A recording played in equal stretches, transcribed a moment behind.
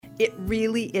it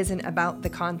really isn't about the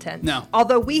content. No.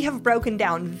 Although we have broken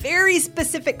down very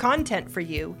specific content for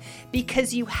you,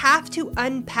 because you have to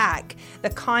unpack the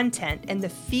content and the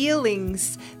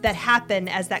feelings that happen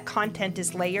as that content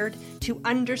is layered to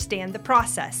understand the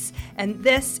process. And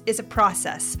this is a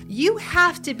process. You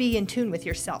have to be in tune with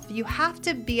yourself. You have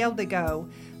to be able to go,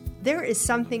 there is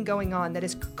something going on that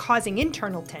is causing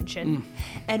internal tension.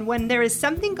 And when there is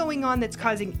something going on that's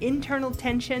causing internal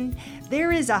tension,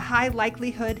 there is a high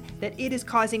likelihood that it is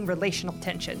causing relational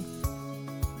tension.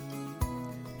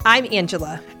 I'm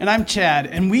Angela. And I'm Chad,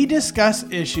 and we discuss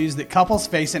issues that couples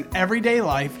face in everyday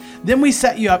life. Then we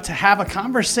set you up to have a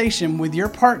conversation with your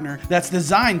partner that's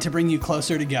designed to bring you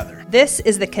closer together. This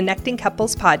is the Connecting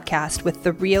Couples podcast with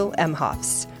the real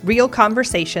Emhoffs. Real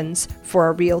conversations for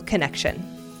a real connection.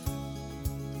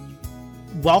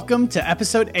 Welcome to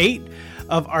episode 8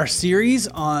 of our series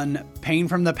on pain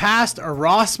from the past, or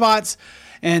raw spots.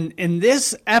 And in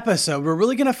this episode, we're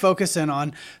really going to focus in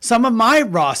on some of my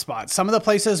raw spots, some of the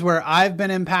places where I've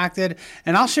been impacted.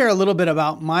 And I'll share a little bit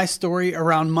about my story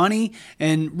around money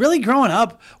and really growing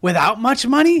up without much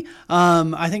money.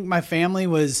 I think my family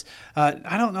was,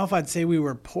 I don't know if I'd say we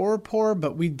were poor,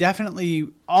 but we definitely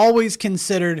always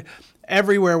considered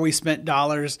everywhere we spent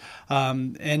dollars.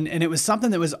 And it was something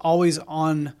that was always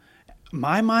on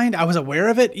my mind. I was aware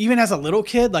of it even as a little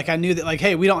kid. Like I knew that, like,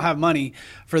 hey, we don't have money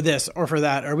for this or for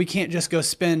that, or we can't just go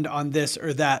spend on this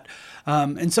or that.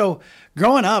 And so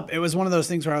growing up, it was one of those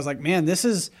things where I was like, man, this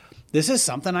is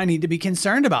something I need to be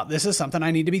concerned about. This is something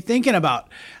I need to be thinking about.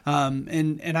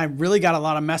 And I really got a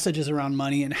lot of messages around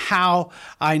money and how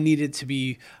I needed to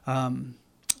be,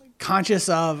 conscious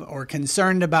of or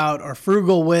concerned about or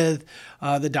frugal with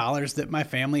the dollars that my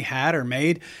family had or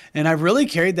made. And I've really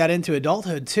carried that into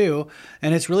adulthood too.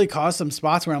 And it's really caused some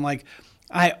spots where I'm like,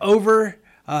 I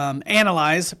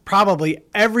analyze probably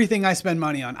everything I spend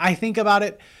money on. I think about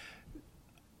it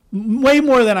way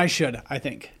more than I should, I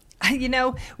think. You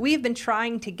know, we've been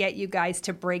trying to get you guys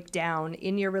to break down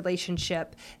in your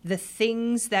relationship the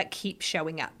things that keep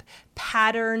showing up,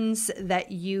 patterns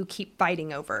that you keep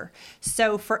fighting over.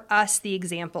 So for us, the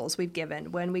examples we've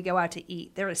given, when we go out to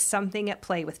eat, there is something at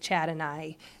play with Chad and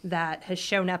I that has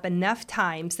shown up enough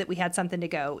times that we had something to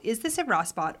go, is this a raw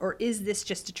spot or is this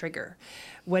just a trigger?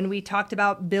 When we talked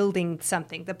about building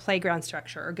something, the playground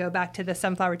structure, or go back to the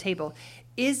sunflower table,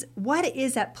 is what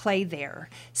is at play there?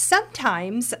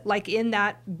 Sometimes, like in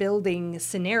that building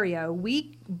scenario,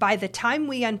 we, by the time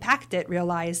we unpacked it,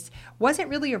 realized wasn't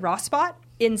really a raw spot.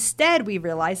 Instead, we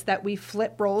realized that we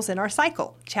flip roles in our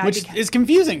cycle. Which is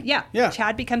confusing. Yeah.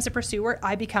 Chad becomes a pursuer.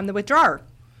 I become the withdrawer.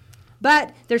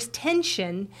 But there's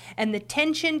tension, and the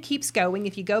tension keeps going.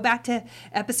 If you go back to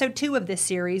episode 2 of this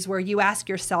series, where you ask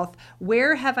yourself,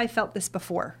 where have I felt this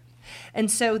before? And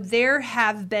so there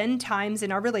have been times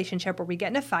in our relationship where we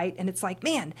get in a fight and it's like,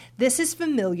 man, this is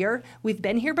familiar. We've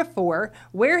been here before.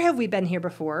 Where have we been here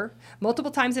before?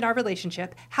 Multiple times in our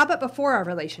relationship. How about before our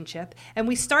relationship? And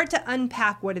we start to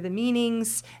unpack what are the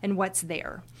meanings and what's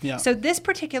there. Yeah. So this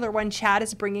particular one Chad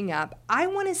is bringing up, I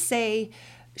want to say,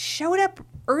 showed up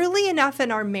early enough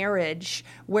in our marriage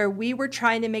where we were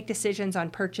trying to make decisions on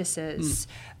purchases.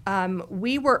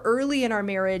 We were early in our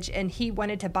marriage and he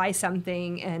wanted to buy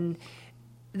something, and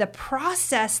the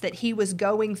process that he was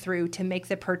going through to make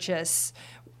the purchase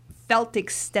felt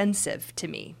extensive to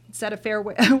me. Is that a fair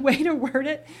way to word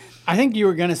it? I think you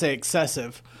were going to say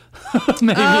excessive.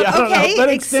 Maybe, I don't know, but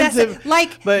extensive.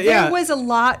 There was a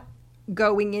lot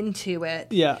going into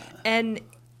it. Yeah. And,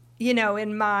 you know,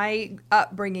 in my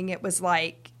upbringing, it was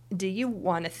like, do you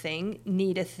want a thing,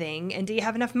 need a thing, and do you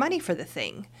have enough money for the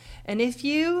thing? And if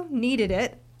you needed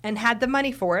it and had the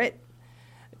money for it,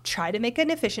 try to make an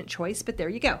efficient choice, but there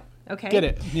you go. Okay. Get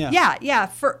it. Yeah. Yeah.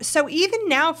 So even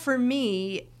now for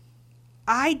me,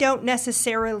 I don't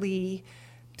necessarily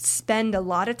spend a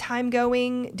lot of time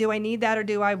going, do I need that or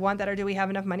do I want that or do we have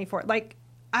enough money for it? Like,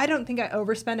 I don't think I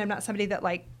overspend. I'm not somebody that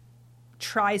like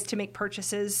tries to make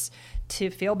purchases to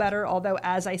feel better. Although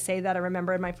as I say that, I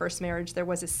remember in my first marriage, there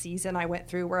was a season I went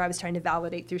through where I was trying to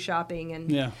validate through shopping.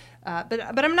 And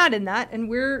but I'm not in that. And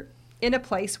we're in a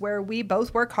place where we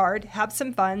both work hard, have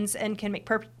some funds, and can make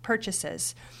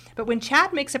purchases. But when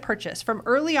Chad makes a purchase from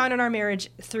early on in our marriage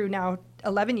through now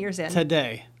 11 years in.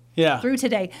 Through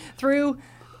today,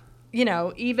 you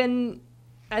know, even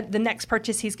the next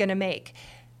purchase he's going to make.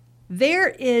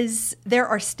 There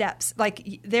are steps,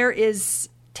 like there is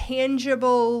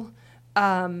tangible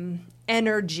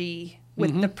energy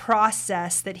with the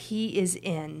process that he is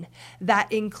in.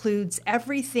 That includes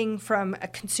everything from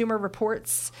consumer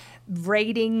reports,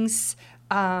 ratings,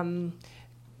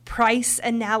 price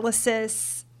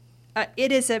analysis.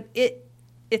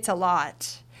 it's a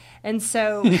lot. And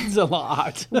so it's a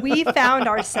lot. we found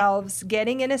ourselves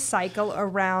getting in a cycle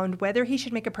around whether he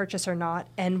should make a purchase or not,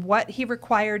 and what he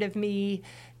required of me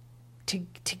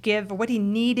to give, or what he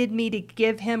needed me to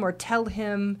give him or tell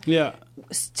him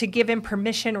to give him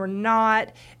permission or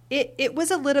not. It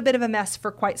was a little bit of a mess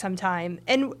for quite some time.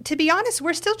 And to be honest,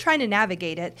 we're still trying to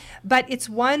navigate it, but it's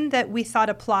one that we thought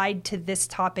applied to this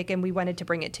topic, and we wanted to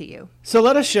bring it to you. So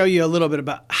let us show you a little bit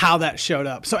about how that showed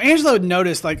up. So Angelo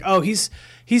noticed, like, oh, he's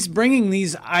bringing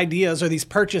these ideas or these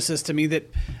purchases to me that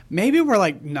maybe were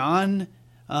like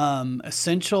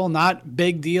essential, not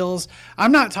big deals.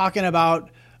 I'm not talking about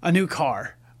a new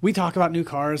car. We talk about new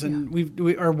cars and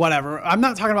we or whatever. I'm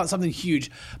not talking about something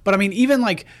huge, but I mean, even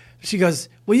like, she goes,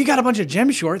 well, you got a bunch of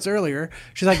gym shorts earlier.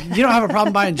 She's like, you don't have a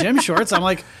problem buying gym shorts. I'm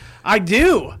like, I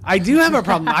do have a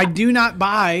problem. I do not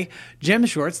buy gym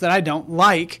shorts that I don't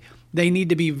like. They need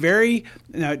to be very,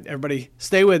 everybody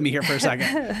stay with me here for a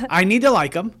second. I need to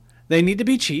like them. They need to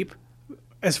be cheap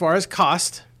as far as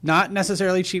cost, not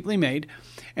necessarily cheaply made.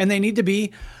 And they need to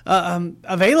be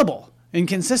available and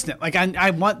consistent. Like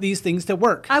I want these things to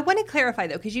work. I want to clarify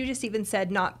though, because you just even said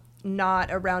not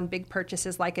around big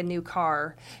purchases like a new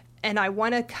car. And I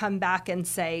want to come back and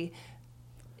say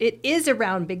it is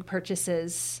around big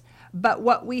purchases, but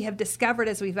what we have discovered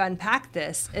as we've unpacked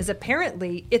this is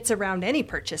apparently it's around any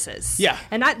purchases. Yeah.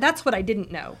 And that's what I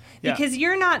didn't know. Because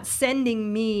you're not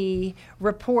sending me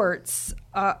reports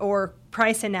or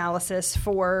price analysis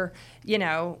for,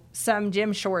 some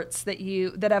gym shorts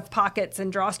that have pockets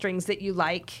and drawstrings that you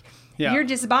like. Yeah. You're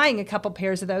just buying a couple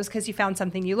pairs of those because you found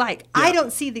something you like. Yeah. I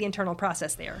don't see the internal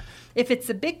process there. If it's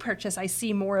a big purchase, I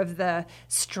see more of the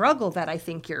struggle that I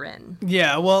think you're in.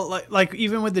 Yeah, well, like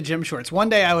even with the gym shorts, one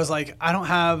day I was like, I don't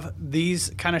have these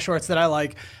kind of shorts that I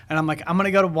like. And I'm like, I'm going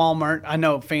to go to Walmart. I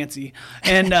know, fancy.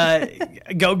 And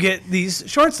go get these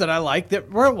shorts that I like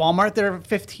that were at Walmart. They're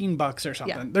 $15 or something.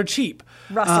 Yeah. They're cheap.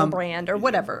 Russell brand or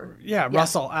whatever. Yeah,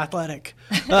 Russell Athletic.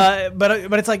 But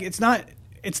it's like, it's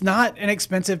not an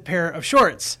expensive pair of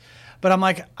shorts, but I'm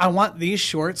like, I want these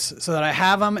shorts so that I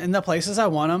have them in the places I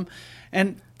want them.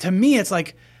 And to me, it's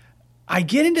like, I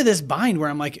get into this bind where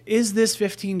I'm like, is this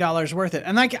 $15 worth it?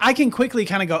 And like, I can quickly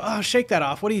kind of go, oh, shake that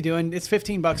off. What are you doing? It's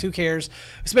 $15. Who cares?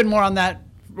 Spend more on that.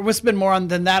 We'll spend more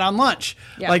than that on lunch.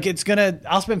 Yeah. Like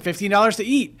I'll spend $15 to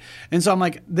eat. And so I'm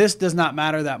like, this does not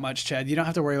matter that much, Chad. You don't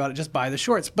have to worry about it. Just buy the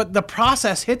shorts. But the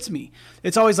process hits me.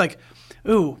 It's always like,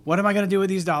 ooh, what am I going to do with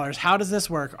these dollars? How does this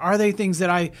work? Are they things that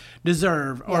I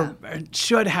deserve or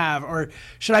should have? Or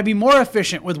should I be more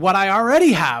efficient with what I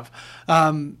already have?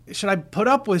 Should I put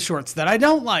up with shorts that I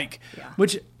don't like? Yeah.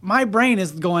 Which my brain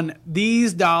is going,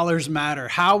 these dollars matter.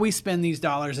 How we spend these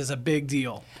dollars is a big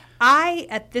deal.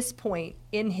 At this point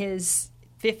in his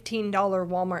 $15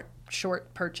 Walmart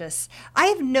short purchase, I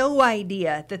have no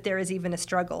idea that there is even a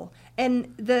struggle.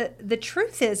 And the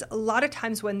truth is, a lot of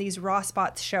times when these raw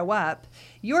spots show up,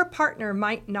 your partner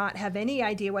might not have any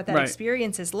idea what that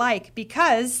experience is like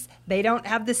because they don't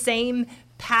have the same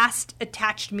past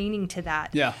attached meaning to that.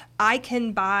 Yeah. I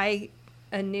can buy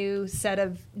a new set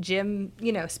of gym,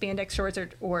 spandex shorts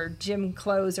or gym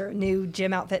clothes or a new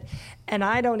gym outfit, and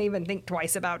I don't even think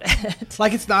twice about it.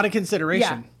 Like it's not a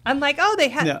consideration. Yeah. I'm like, oh, they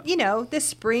have, the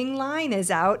spring line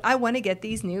is out. I want to get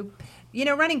these new,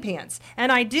 running pants.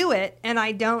 And I do it, and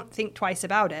I don't think twice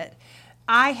about it.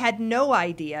 I had no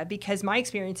idea, because my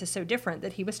experience is so different,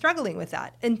 that he was struggling with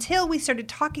that until we started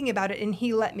talking about it and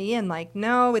he let me in like,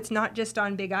 no, it's not just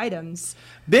on big items.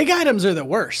 Big items are the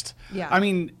worst. Yeah. I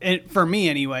mean, for me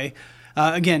anyway,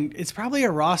 again, it's probably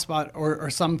a raw spot or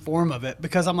some form of it,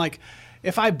 because I'm like,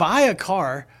 if I buy a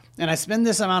car and I spend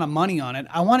this amount of money on it,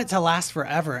 I want it to last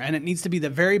forever, and it needs to be the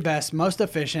very best, most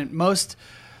efficient, most...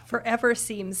 Forever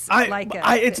seems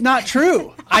it's not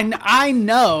true. I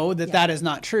know that is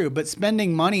not true, but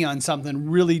spending money on something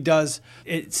really does.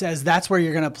 It says that's where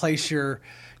you're going to place your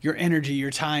energy, your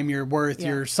time, your worth,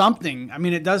 your something. I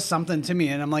mean, it does something to me,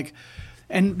 and I'm like,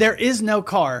 and there is no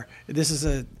car. This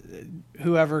is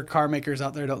whoever car makers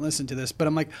out there don't listen to this, but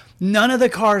I'm like, none of the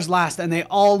cars last, and they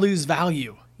all lose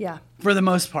value. Yeah, for the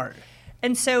most part.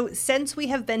 And so since we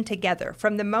have been together,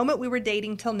 from the moment we were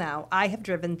dating till now, I have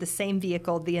driven the same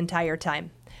vehicle the entire time.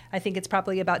 I think it's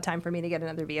probably about time for me to get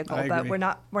another vehicle, but we're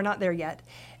not there yet.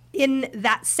 In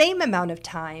that same amount of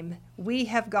time, we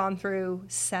have gone through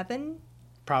seven.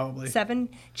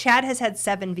 Chad has had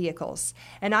 7 vehicles.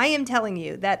 And I am telling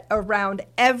you that around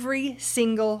every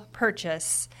single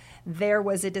purchase, there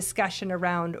was a discussion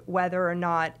around whether or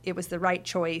not it was the right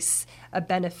choice, a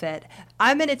benefit.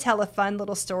 I'm going to tell a fun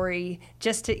little story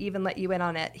just to even let you in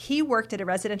on it. He worked at a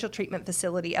residential treatment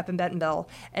facility up in Bentonville,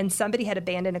 and somebody had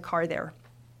abandoned a car there.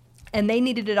 And they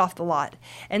needed it off the lot.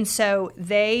 And so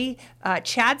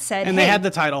Chad said, and they had the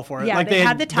title for it. Yeah, like they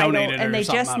had the title donated and they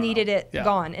just needed it Yeah.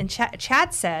 gone. And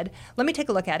Chad said, let me take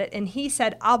a look at it. And he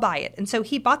said, I'll buy it. And so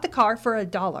he bought the car for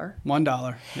 $1.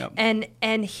 $1. Yep.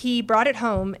 And he brought it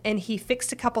home and he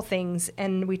fixed a couple things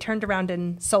and we turned around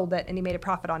and sold it and he made a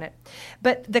profit on it.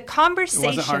 But the conversation...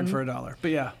 It wasn't hard for $1,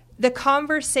 but yeah. The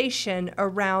conversation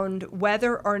around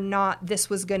whether or not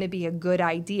this was going to be a good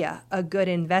idea, a good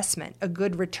investment, a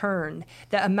good return,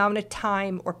 the amount of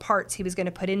time or parts he was going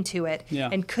to put into it,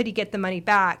 and could he get the money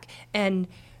back? And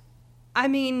I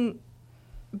mean,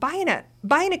 buying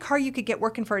a car you could get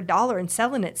working for $1 and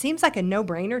selling it seems like a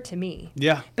no-brainer to me.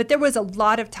 Yeah. But there was a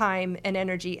lot of time and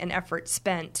energy and effort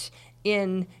spent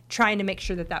in trying to make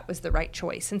sure that that was the right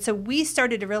choice. And so we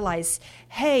started to realize,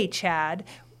 hey, Chad,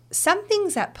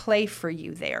 something's at play for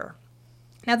you there.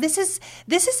 Now, this is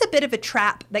a bit of a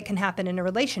trap that can happen in a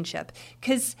relationship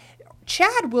because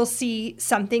Chad will see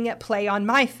something at play on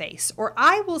my face, or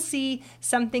I will see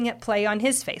something at play on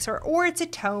his face, or it's a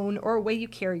tone or a way you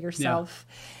carry yourself.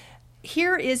 Yeah.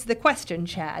 Here is the question,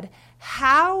 Chad.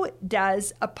 How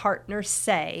does a partner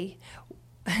say,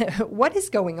 what is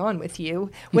going on with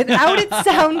you, without it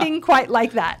sounding quite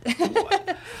like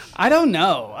that? I don't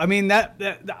know. I mean, that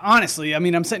honestly, I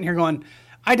mean, I'm sitting here going,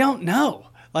 I don't know.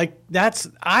 Like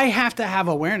I have to have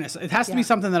awareness. It has to be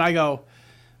something that I go,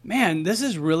 man, this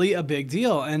is really a big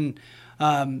deal. And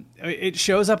it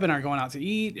shows up in our going out to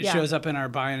eat. It shows up in our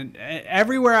buying.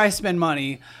 Everywhere I spend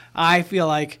money, I feel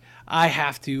like I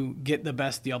have to get the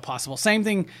best deal possible. Same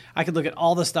thing, I could look at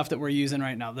all the stuff that we're using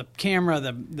right now. The camera,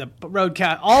 the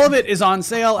Rodecaster, all of it is on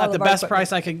sale at the best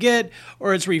price I could get,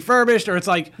 or it's refurbished, or it's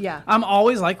like, I'm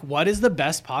always like, what is the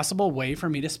best possible way for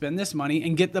me to spend this money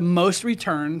and get the most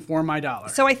return for my dollar?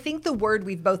 So I think the word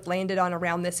we've both landed on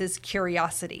around this is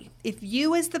curiosity. If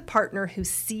you as the partner who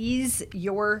sees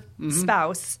your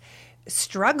spouse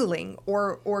struggling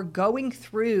or going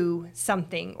through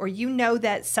something, or you know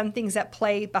that something's at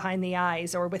play behind the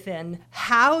eyes or within,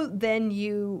 how then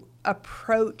you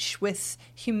approach with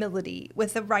humility,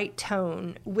 with the right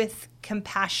tone, with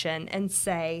compassion, and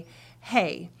say,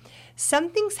 hey,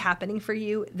 something's happening for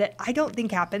you that I don't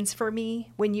think happens for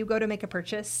me when you go to make a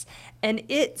purchase. And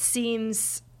it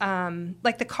seems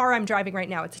like the car I'm driving right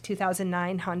now, it's a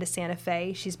 2009 Honda Santa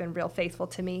Fe. She's been real faithful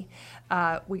to me.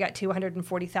 We got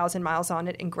 240,000 miles on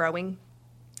it and growing.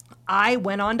 I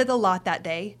went onto the lot that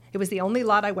day. It was the only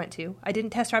lot I went to. I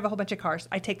didn't test drive a whole bunch of cars.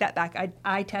 I take that back.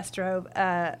 I test drove.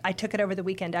 I took it over the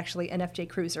weekend, actually, an FJ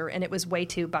Cruiser, and it was way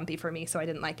too bumpy for me, so I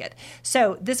didn't like it.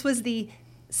 So this was the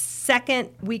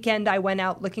second weekend I went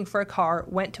out looking for a car,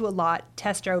 went to a lot,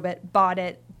 test drove it, bought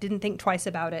it, didn't think twice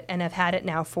about it, and have had it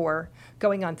now for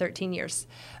going on 13 years.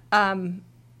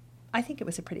 I think it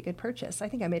was a pretty good purchase. I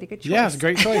think I made a good choice. Yeah, it's a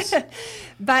great choice.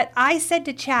 But I said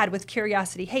to Chad with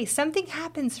curiosity, hey, something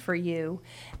happens for you,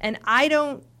 and I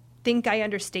don't think I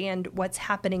understand what's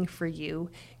happening for you.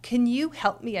 Can you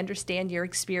help me understand your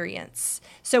experience?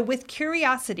 So with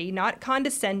curiosity, not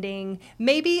condescending,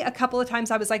 maybe a couple of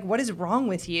times I was like, what is wrong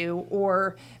with you?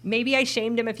 Or maybe I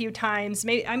shamed him a few times.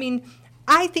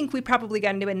 I think we probably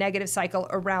got into a negative cycle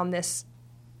around this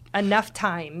enough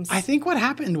times. I think what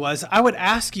happened was I would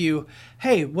ask you,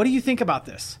 hey, what do you think about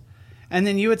this? And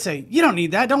then you would say, you don't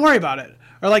need that. Don't worry about it.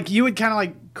 Or like you would kind of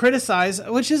like criticize,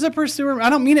 which is a pursuer. I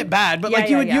don't mean it bad, but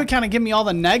you would kind of give me all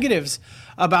the negatives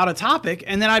about a topic.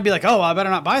 And then I'd be like, oh, I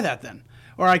better not buy that then.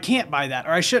 Or I can't buy that.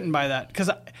 Or I shouldn't buy that. Because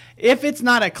if it's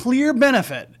not a clear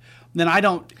benefit, then I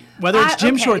don't, whether it's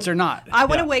gym shorts or not. I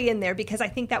want to weigh in there because I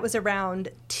think that was around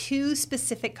two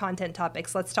specific content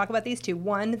topics. Let's talk about these two.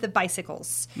 One, the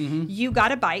bicycles. Mm-hmm. You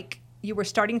got a bike. You were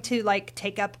starting to like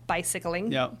take up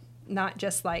bicycling. Yep. Not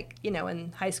just like,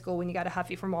 in high school when you got a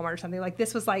Huffy from Walmart or something. Like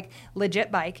this was like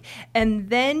legit bike. And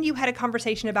then you had a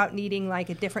conversation about needing like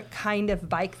a different kind of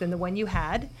bike than the one you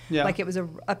had. Yeah. Like it was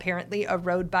apparently a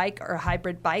road bike or a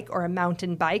hybrid bike or a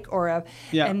mountain bike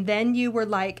and then you were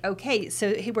like, okay,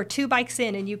 so we're 2 bikes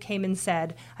in and you came and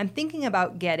said, I'm thinking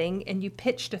about getting, and you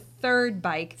pitched a third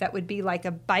bike that would be like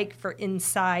a bike for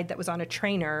inside that was on a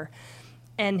trainer.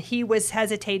 And he was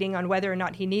hesitating on whether or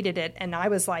not he needed it. And I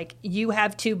was like, you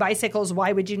have 2 bicycles.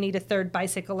 Why would you need a third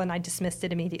bicycle? And I dismissed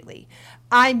it immediately.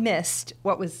 I missed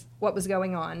what was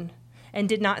going on and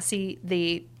did not see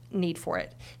the need for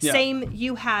it. Yeah. Same,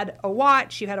 you had a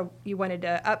watch. You wanted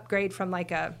to upgrade from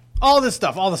like all this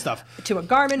stuff to a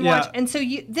Garmin watch. And so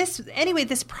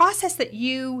this process that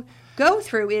you go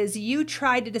through is you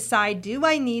try to decide, do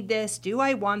I need this? Do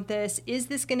I want this? Is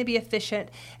this going to be efficient?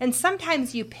 And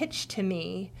sometimes you pitch to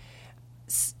me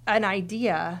an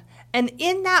idea. And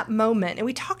in that moment, and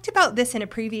we talked about this in a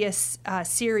previous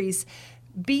series,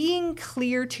 being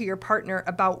clear to your partner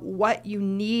about what you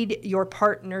need your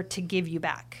partner to give you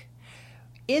back.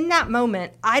 In that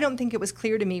moment, I don't think it was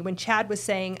clear to me when Chad was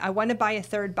saying, I want to buy a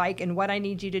third bike, and what I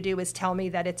need you to do is tell me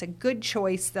that it's a good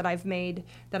choice that I've made,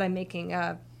 that I'm making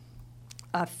a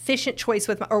efficient choice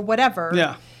with or whatever.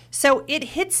 Yeah. So it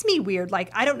hits me weird. Like,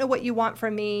 I don't know what you want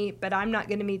from me, but I'm not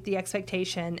going to meet the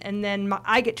expectation. And then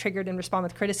I get triggered and respond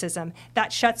with criticism.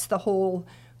 That shuts the whole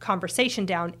conversation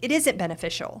down. It isn't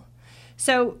beneficial.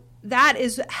 So that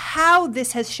is how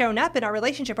this has shown up in our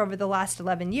relationship over the last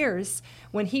 11 years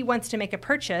when he wants to make a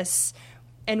purchase.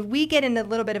 And we get in a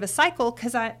little bit of a cycle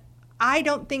because I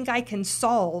don't think I can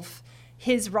solve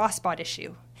his raw spot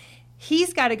issue.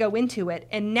 He's got to go into it,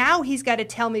 and now he's got to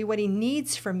tell me what he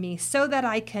needs from me so that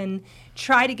I can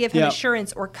try to give him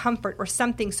assurance or comfort or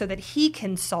something so that he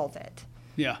can solve it.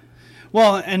 Yeah.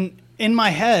 Well, and in my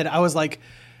head, I was like,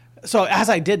 so as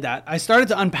I did that, I started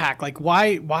to unpack, like,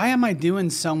 why am I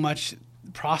doing so much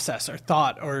process or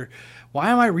thought, or why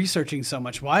am I researching so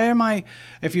much? Why am I,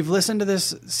 if you've listened to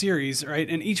this series, right,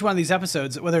 in each one of these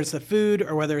episodes, whether it's the food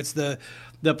or whether it's the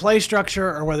play structure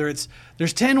or whether it's,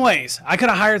 there's 10 ways. I could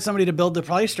have hired somebody to build the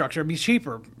play structure. It'd be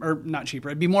cheaper, or not cheaper.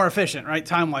 It'd be more efficient, right,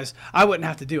 time-wise. I wouldn't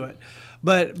have to do it.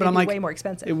 But I'm like, way more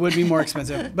expensive. It would be more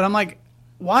expensive. But I'm like,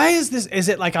 why is this? Is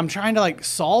it like I'm trying to like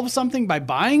solve something by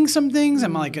buying some things?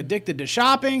 I'm like addicted to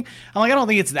shopping. I'm like, I don't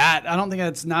think it's that. I don't think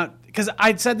it's not, because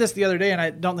I said this the other day and I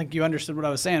don't think you understood what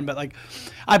I was saying, but like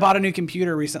I bought a new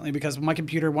computer recently because my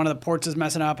computer, one of the ports is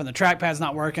messing up and the trackpad's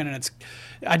not working, and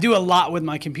I do a lot with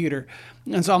my computer.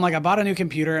 And so I'm like, I bought a new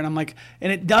computer, and I'm like,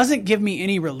 and it doesn't give me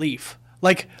any relief.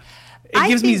 Like it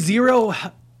gives me zero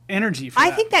energy for that.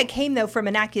 I think that came, though, from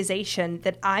an accusation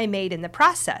that I made in the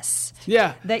process.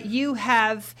 Yeah. That you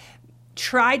have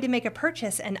tried to make a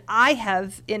purchase, and I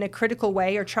have, in a critical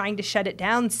way or trying to shut it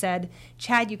down, said,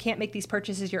 Chad, you can't make these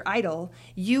purchases your idol.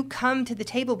 You come to the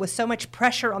table with so much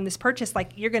pressure on this purchase,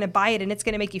 like you're going to buy it and it's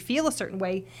going to make you feel a certain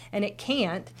way, and it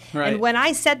can't. Right. And when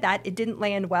I said that, it didn't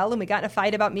land well, and we got in a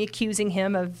fight about me accusing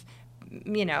him of,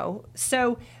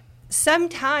 so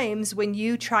sometimes when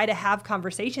you try to have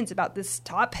conversations about this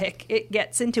topic, it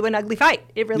gets into an ugly fight.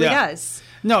 It really does.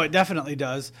 No, it definitely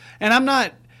does. And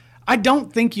I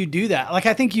don't think you do that. Like,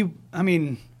 I think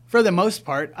for the most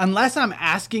part, unless I'm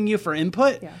asking you for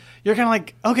input, you're kind of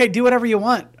like, okay, do whatever you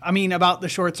want. About the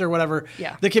shorts or whatever.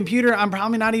 Yeah. The computer, I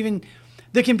don't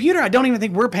even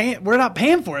think we're not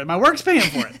paying for it. My work's paying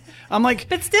for it. I'm like,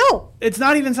 but still, it's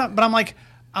not even something, but I'm like,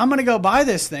 I'm going to go buy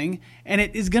this thing, and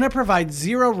it is going to provide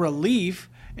zero relief.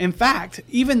 In fact,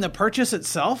 even the purchase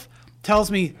itself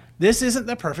tells me this isn't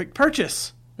the perfect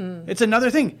purchase. It's another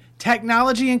thing.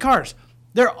 Technology in cars.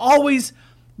 They're always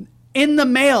in the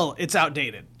mail. It's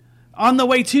outdated on the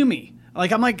way to me.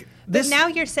 Like, I'm like, this. But now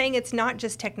you're saying it's not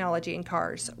just technology in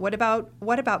cars. What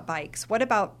about bikes? What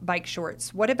about bike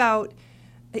shorts? What about,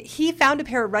 he found a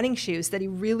pair of running shoes that he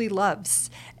really loves.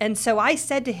 And so I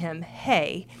said to him,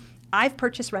 hey, I've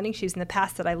purchased running shoes in the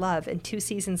past that I love, and 2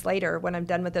 seasons later, when I'm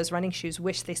done with those running shoes,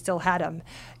 wish they still had them.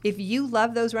 If you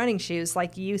love those running shoes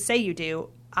like you say you do,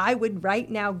 I would right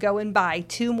now go and buy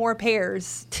 2 more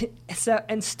pairs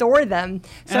and store them.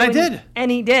 And I did.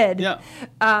 And he did. Yeah.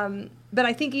 But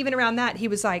I think even around that, he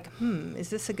was like, is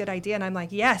this a good idea? And I'm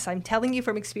like, yes, I'm telling you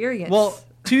from experience. Well,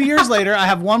 2 years later, I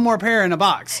have 1 more pair in a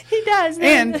box. He does.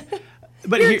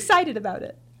 But you're excited about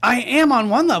it. I am on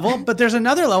one level, but there's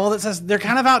another level that says they're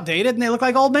kind of outdated and they look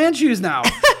like old man shoes now.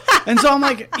 And so I'm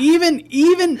like,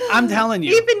 even I'm telling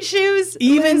you. Even shoes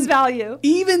lose value.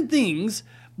 Even things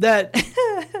that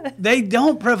they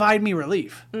don't provide me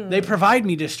relief. They provide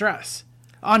me distress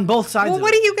on both sides of it. Well,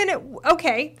 what are you going to...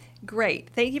 Okay,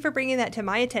 great. Thank you for bringing that to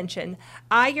my attention.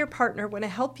 I, your partner, want to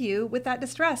help you with that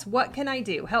distress. What can I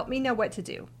do? Help me know what to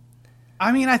do.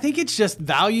 I think it's just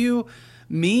value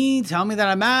me, tell me that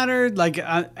I mattered. Like,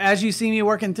 as you see me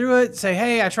working through it, say,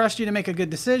 hey, I trust you to make a good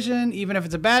decision. Even if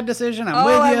it's a bad decision, I'm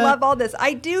with you. I love all this.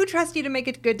 I do trust you to make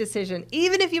a good decision.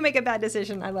 Even if you make a bad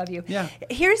decision, I love you. Yeah.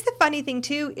 Here's the funny thing,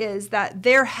 too, is that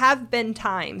there have been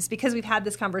times, because we've had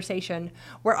this conversation,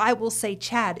 where I will say,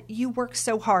 Chad, you work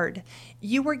so hard.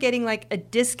 You were getting like a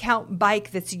discount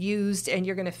bike that's used and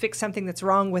you're going to fix something that's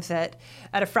wrong with it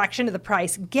at a fraction of the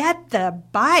price. Get the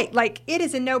bike. Like, it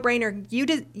is a no-brainer.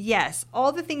 Yes.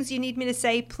 All the things you need me to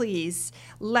say, please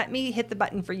let me hit the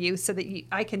button for you so that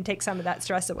I can take some of that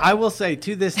stress away. I will say,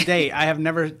 to this day, I have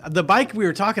never, the bike we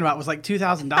were talking about was like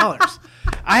 $2,000.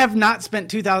 I have not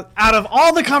spent $2,000, out of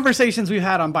all the conversations we've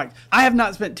had on bikes, I have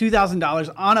not spent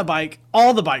 $2,000 on a bike,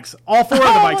 all the bikes, all 4 of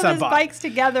the bikes I've bought. Bikes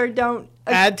together don't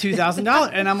add $2,000.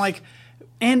 And I'm like,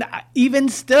 and even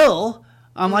still,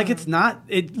 I'm like, it's not,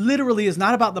 it literally is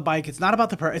not about the bike. It's not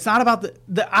about it's not about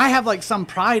I have like some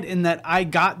pride in that I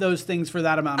got those things for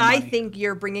that amount of money. I think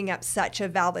you're bringing up such a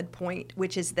valid point,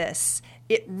 which is this.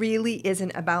 It really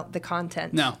isn't about the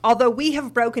content. No. Although we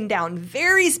have broken down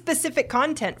very specific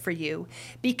content for you,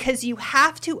 because you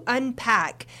have to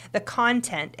unpack the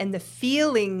content and the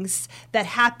feelings that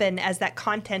happen as that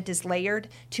content is layered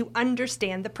to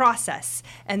understand the process.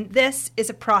 And this is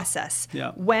a process.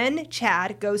 Yeah. When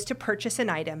Chad goes to purchase an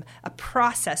item, a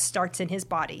process starts in his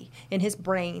body, in his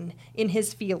brain, in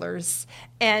his feelers.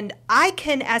 And I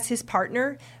can, as his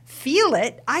partner, feel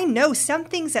it. I know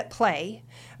something's at play.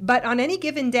 But on any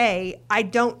given day, I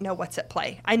don't know what's at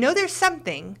play. I know there's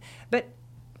something, but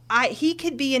he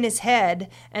could be in his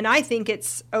head, and I think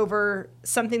it's over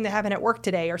something that happened at work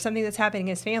today or something that's happening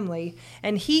in his family,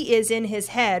 and he is in his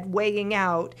head weighing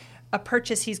out a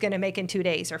purchase he's going to make in 2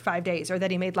 days or 5 days or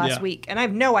that he made last week. And I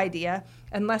have no idea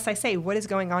unless I say, what is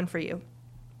going on for you?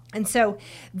 And so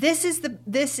this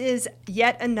is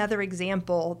yet another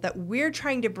example that we're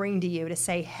trying to bring to you to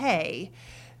say, hey,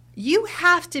 you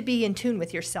have to be in tune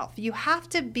with yourself. You have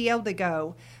to be able to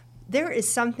go, there is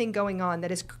something going on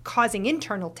that is causing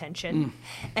internal tension.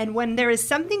 And when there is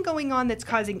something going on that's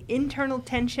causing internal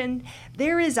tension,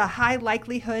 there is a high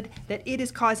likelihood that it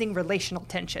is causing relational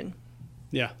tension.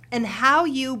 Yeah. And how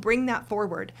you bring that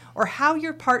forward, or how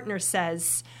your partner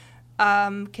says,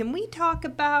 can we talk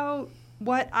about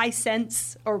what I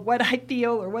sense or what I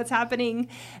feel or what's happening,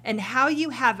 and how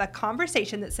you have a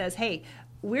conversation that says, hey,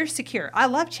 we're secure. I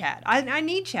love Chad. I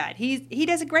need Chad. He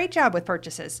does a great job with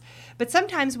purchases. But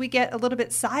sometimes we get a little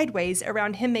bit sideways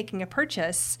around him making a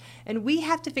purchase, and we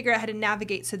have to figure out how to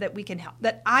navigate so that we can help,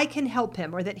 that I can help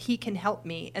him or that he can help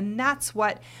me. And that's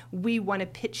what we want to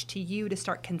pitch to you to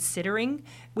start considering,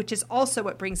 which is also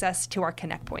what brings us to our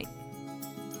Connect Point.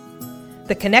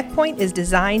 The Connect Point is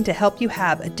designed to help you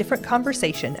have a different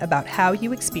conversation about how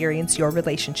you experience your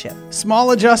relationship.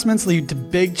 Small adjustments lead to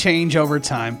big change over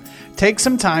time. Take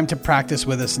some time to practice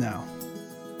with us now.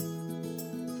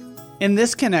 In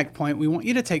this Connect Point, we want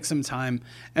you to take some time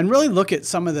and really look at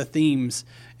some of the themes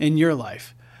in your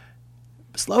life.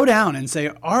 Slow down and say,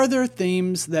 are there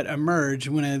themes that emerge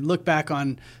when I look back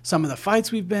on some of the fights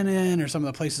we've been in, or some of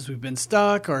the places we've been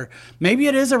stuck, or maybe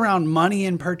it is around money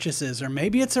and purchases, or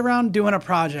maybe it's around doing a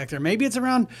project, or maybe it's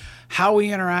around how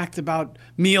we interact about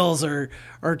meals or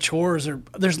chores, or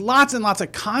there's lots and lots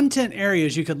of content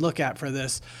areas you could look at for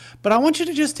this. But I want you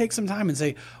to just take some time and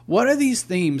say, what are these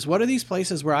themes? What are these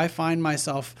places where I find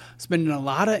myself spending a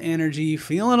lot of energy,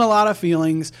 feeling a lot of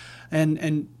feelings,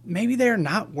 and maybe they're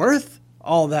not worth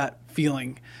all that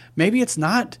feeling. Maybe it's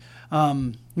not,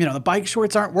 the bike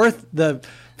shorts aren't worth the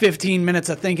 15 minutes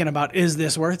of thinking about, is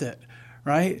this worth it?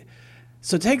 Right?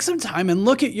 So take some time and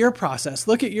look at your process,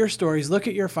 look at your stories, look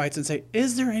at your fights and say,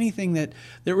 is there anything that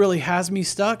really has me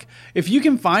stuck? If you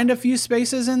can find a few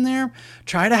spaces in there,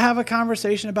 try to have a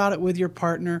conversation about it with your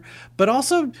partner, but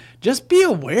also just be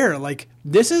aware, like,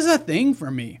 this is a thing for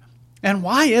me. And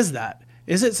why is that?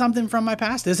 Is it something from my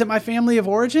past? Is it my family of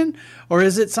origin? Or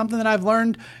is it something that I've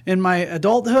learned in my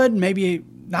adulthood? Maybe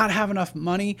not have enough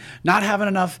money, not having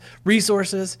enough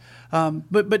resources.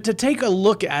 But to take a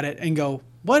look at it and go,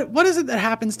 what is it that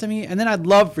happens to me? And then I'd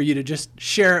love for you to just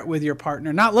share it with your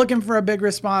partner. Not looking for a big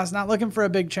response, not looking for a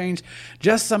big change,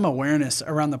 just some awareness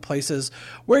around the places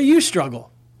where you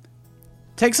struggle.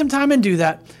 Take some time and do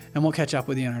that, and we'll catch up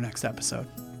with you in our next episode.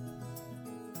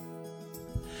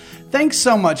 Thanks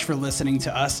so much for listening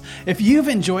to us. If you've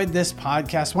enjoyed this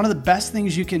podcast, one of the best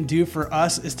things you can do for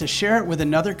us is to share it with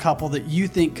another couple that you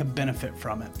think could benefit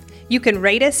from it. You can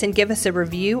rate us and give us a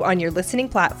review on your listening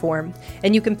platform,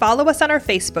 and you can follow us on our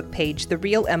Facebook page, The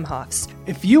Real Emhoffs.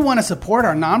 If you want to support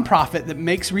our nonprofit that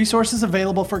makes resources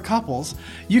available for couples,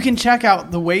 you can check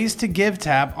out the Ways to Give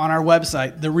tab on our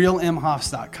website,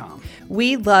 therealemhoffs.com.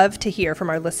 We love to hear from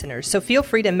our listeners, so feel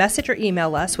free to message or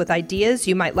email us with ideas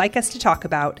you might like us to talk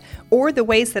about, or the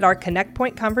ways that our Connect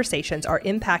Point conversations are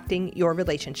impacting your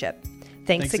relationship.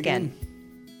 Thanks again.